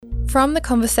From The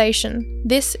Conversation,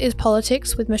 this is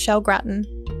Politics with Michelle Grattan,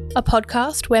 a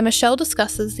podcast where Michelle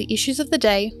discusses the issues of the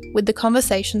day with The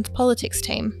Conversation's politics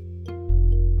team.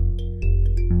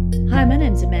 Hi, my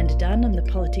name's Amanda Dunn. I'm the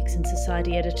Politics and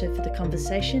Society Editor for The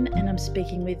Conversation, and I'm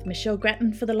speaking with Michelle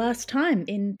Grattan for the last time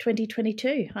in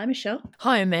 2022. Hi, Michelle.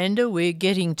 Hi, Amanda. We're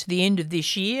getting to the end of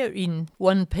this year in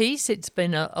one piece. It's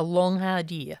been a long,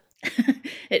 hard year.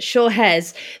 It sure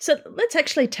has. So let's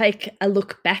actually take a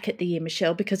look back at the year,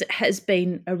 Michelle, because it has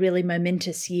been a really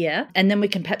momentous year. And then we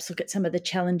can perhaps look at some of the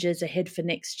challenges ahead for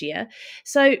next year.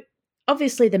 So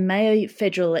obviously the May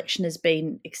federal election has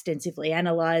been extensively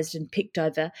analysed and picked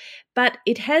over, but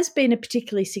it has been a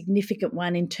particularly significant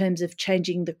one in terms of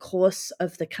changing the course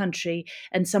of the country,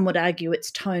 and some would argue its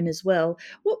tone as well.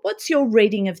 What's your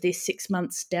reading of this 6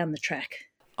 months down the track?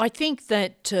 I think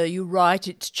that you're right,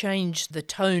 it's changed the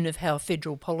tone of how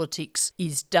federal politics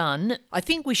is done. I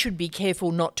think we should be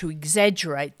careful not to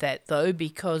exaggerate that, though,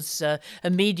 because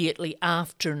immediately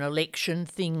after an election,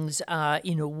 things are,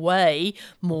 in a way,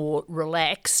 more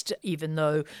relaxed, even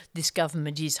though this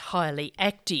government is highly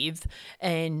active,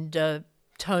 and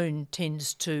tone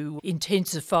tends to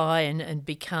intensify and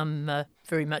become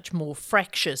very much more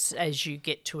fractious as you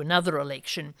get to another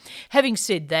election. Having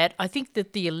said that, I think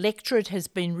that the electorate has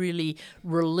been really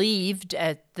relieved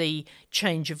at the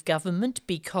change of government,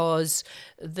 because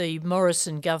the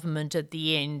Morrison government at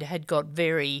the end had got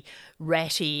very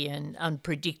ratty and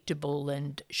unpredictable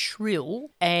and shrill,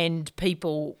 and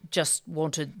people just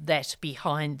wanted that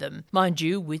behind them. Mind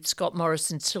you, with Scott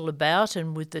Morrison still about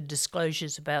and with the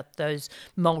disclosures about those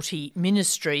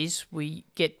multi-ministries, we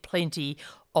get plenty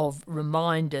of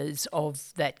reminders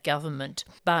of that government.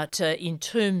 But in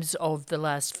terms of the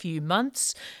last few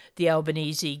months, the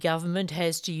Albanese government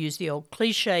has, to use the old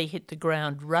cliche, hit the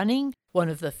ground running. One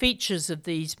of the features of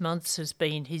these months has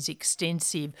been his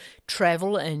extensive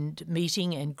travel and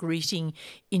meeting and greeting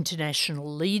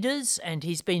international leaders, and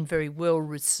he's been very well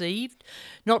received,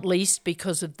 not least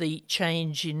because of the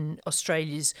change in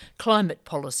Australia's climate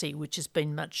policy, which has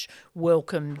been much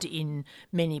welcomed in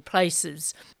many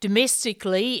places.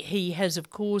 Domestically, he has, of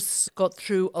course, got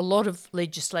through a lot of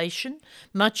legislation.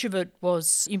 Much of it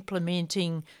was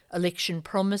implementing election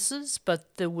promises,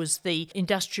 but there was the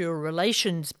Industrial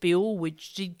Relations Bill,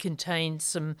 which did contain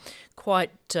some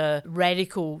quite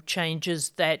radical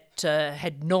changes that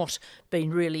had not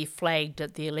been really flagged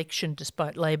at the election,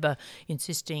 despite Labor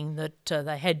insisting that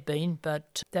they had been,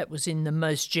 but that was in the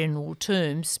most general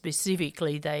terms.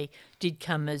 Specifically, they did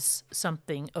come as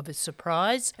something of a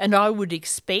surprise, and I would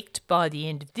expect by the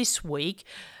end of this week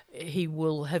he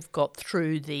will have got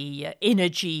through the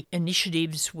energy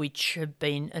initiatives which have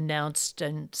been announced,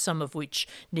 and some of which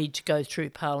need to go through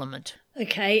Parliament.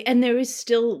 Okay, and there is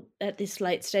still, at this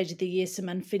late stage of the year, some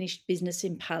unfinished business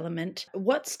in Parliament.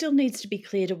 What still needs to be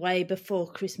cleared away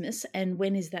before Christmas, and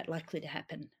when is that likely to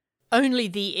happen? Only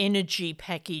the energy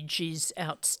package is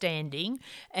outstanding,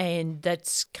 and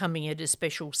that's coming at a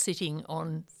special sitting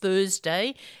on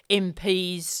Thursday.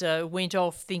 MPs went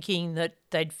off thinking that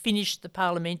they'd finished the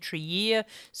parliamentary year,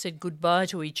 said goodbye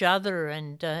to each other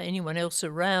and anyone else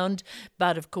around,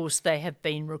 but of course they have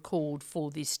been recalled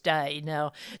for this day.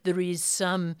 Now, there is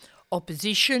some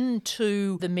opposition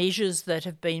to the measures that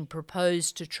have been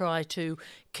proposed to try to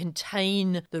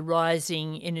contain the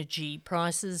rising energy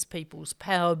prices, people's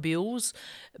power bills,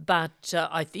 but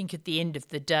I think at the end of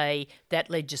the day that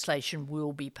legislation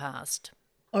will be passed.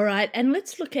 All right, and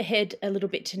let's look ahead a little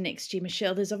bit to next year,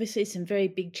 Michelle. There's obviously some very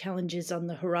big challenges on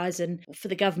the horizon for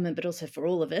the government, but also for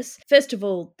all of us. First of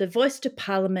all, the Voice to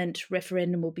Parliament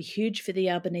referendum will be huge for the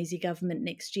Albanese government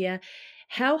next year.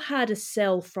 How hard a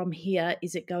sell from here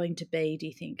is it going to be, do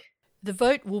you think? The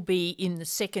vote will be in the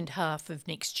second half of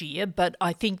next year, but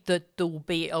I think that there will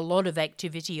be a lot of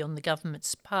activity on the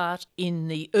government's part in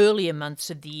the earlier months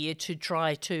of the year to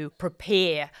try to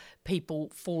prepare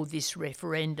people for this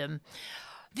referendum.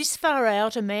 This far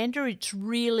out, Amanda, it's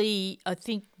really, I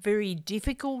think, very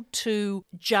difficult to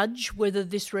judge whether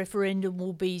this referendum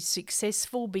will be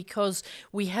successful, because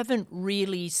we haven't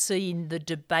really seen the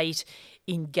debate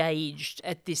engaged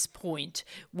at this point.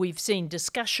 We've seen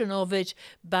discussion of it,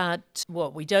 but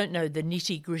we don't know the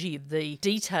nitty-gritty of the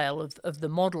detail of the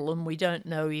model, and we don't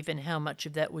know even how much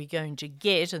of that we're going to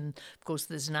get. And of course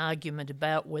there's an argument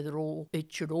about whether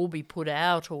it should all be put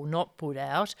out or not put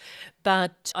out.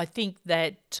 But I think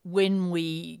that when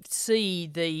we see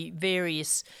the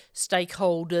various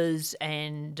stakeholders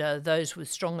and those with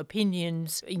strong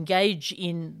opinions engage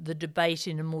in the debate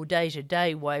in a more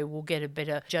day-to-day way, we'll get a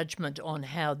better judgment on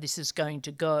how this is going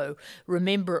to go.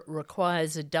 Remember, it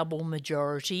requires a double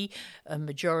majority, a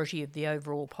majority of the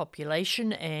overall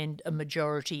population and a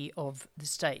majority of the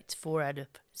states, 4 out of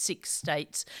 6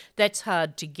 states. That's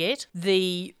hard to get.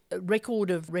 The record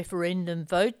of referendum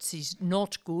votes is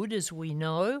not good, as we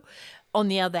know. On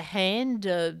the other hand,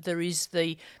 there is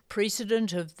the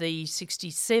precedent of the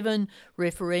 67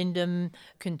 referendum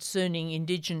concerning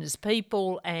Indigenous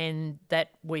people, and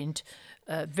that went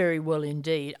very well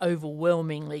indeed,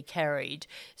 overwhelmingly carried.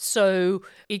 So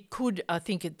it could, I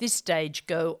think, at this stage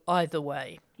go either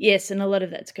way. Yes, and a lot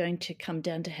of that's going to come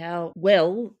down to how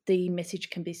well the message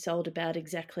can be sold about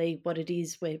exactly what it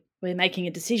is we're making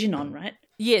a decision on, right?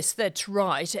 Yes, that's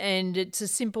right. And it's a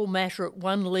simple matter at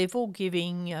one level,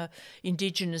 giving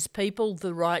Indigenous people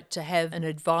the right to have an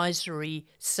advisory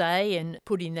say and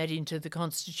putting that into the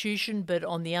Constitution. But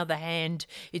on the other hand,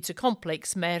 it's a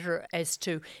complex matter as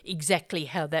to exactly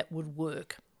how that would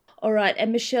work. All right.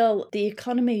 And Michelle, the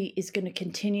economy is going to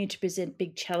continue to present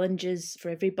big challenges for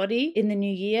everybody in the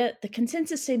new year. The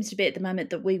consensus seems to be at the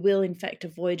moment that we will, in fact,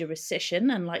 avoid a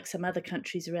recession, unlike some other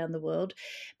countries around the world.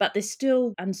 But there's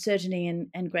still uncertainty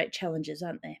and great challenges,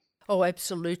 aren't there? Oh,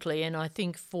 absolutely. And I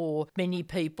think for many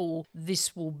people,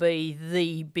 this will be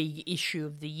the big issue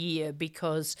of the year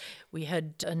because we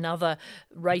had another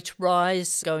rate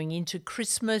rise going into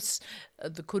Christmas.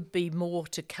 There could be more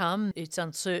to come. It's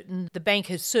uncertain. The bank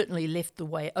has certainly left the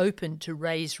way open to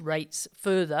raise rates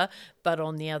further, but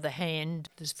on the other hand,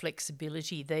 there's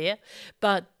flexibility there.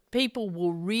 But people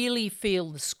will really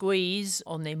feel the squeeze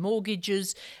on their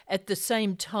mortgages. At the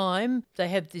same time, they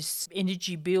have this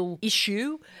energy bill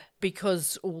issue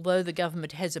because although the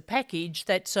government has a package,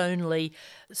 that's only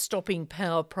stopping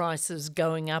power prices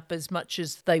going up as much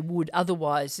as they would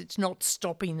otherwise. It's not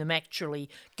stopping them actually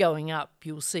going up.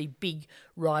 You'll see big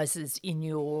rises in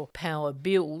your power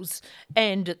bills,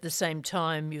 and at the same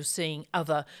time you're seeing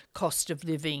other cost of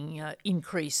living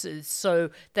increases.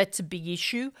 So that's a big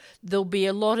issue. There'll be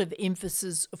a lot of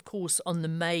emphasis, of course, on the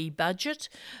May budget.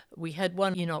 We had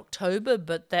one in October,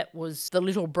 but that was the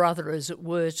little brother, as it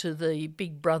were, to the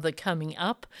big brother coming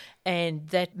up, and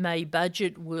that May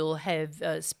budget will have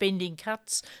spending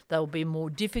cuts. They'll be more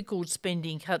difficult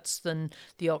spending cuts than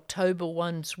the October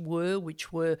ones were,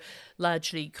 which were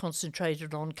largely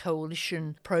concentrated on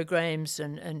coalition programs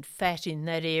and fat in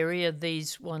that area.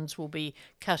 These ones will be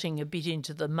cutting a bit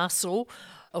into the muscle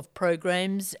of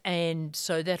programs, and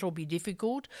so that'll be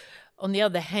difficult. On the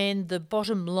other hand, the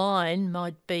bottom line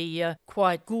might be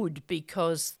quite good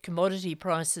because commodity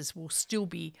prices will still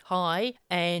be high,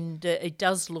 and it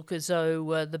does look as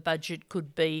though the budget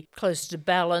could be close to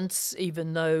balance,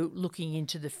 even though looking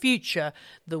into the future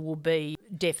there will be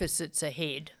deficits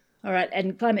ahead. All right,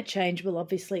 and climate change will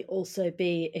obviously also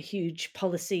be a huge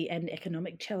policy and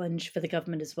economic challenge for the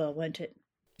government as well, won't it?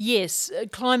 Yes,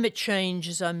 climate change,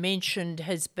 as I mentioned,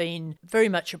 has been very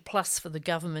much a plus for the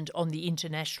government on the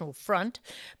international front.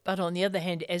 But on the other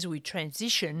hand, as we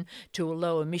transition to a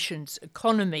low emissions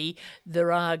economy,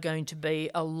 there are going to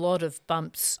be a lot of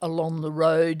bumps along the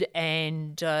road,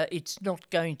 and it's not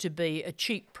going to be a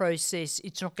cheap process.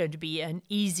 It's not going to be an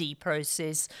easy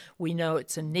process. We know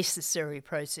it's a necessary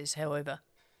process, however.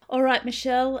 All right,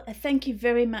 Michelle, thank you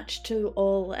very much to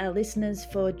all our listeners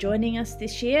for joining us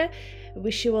this year. I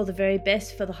wish you all the very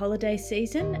best for the holiday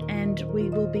season, and we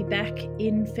will be back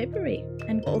in February.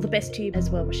 And all the best to you as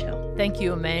well, Michelle. Thank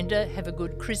you, Amanda. Have a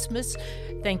good Christmas.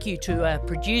 Thank you to our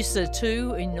producer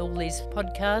too in all these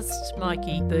podcasts,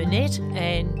 Mikey Burnett,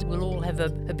 and we'll all have a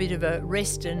bit of a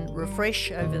rest and refresh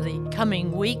over the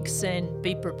coming weeks and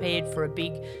be prepared for a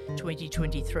big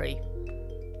 2023.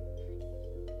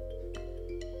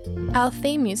 Our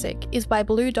theme music is by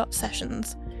Blue Dot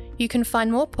Sessions. You can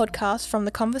find more podcasts from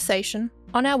The Conversation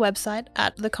on our website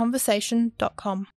at theconversation.com.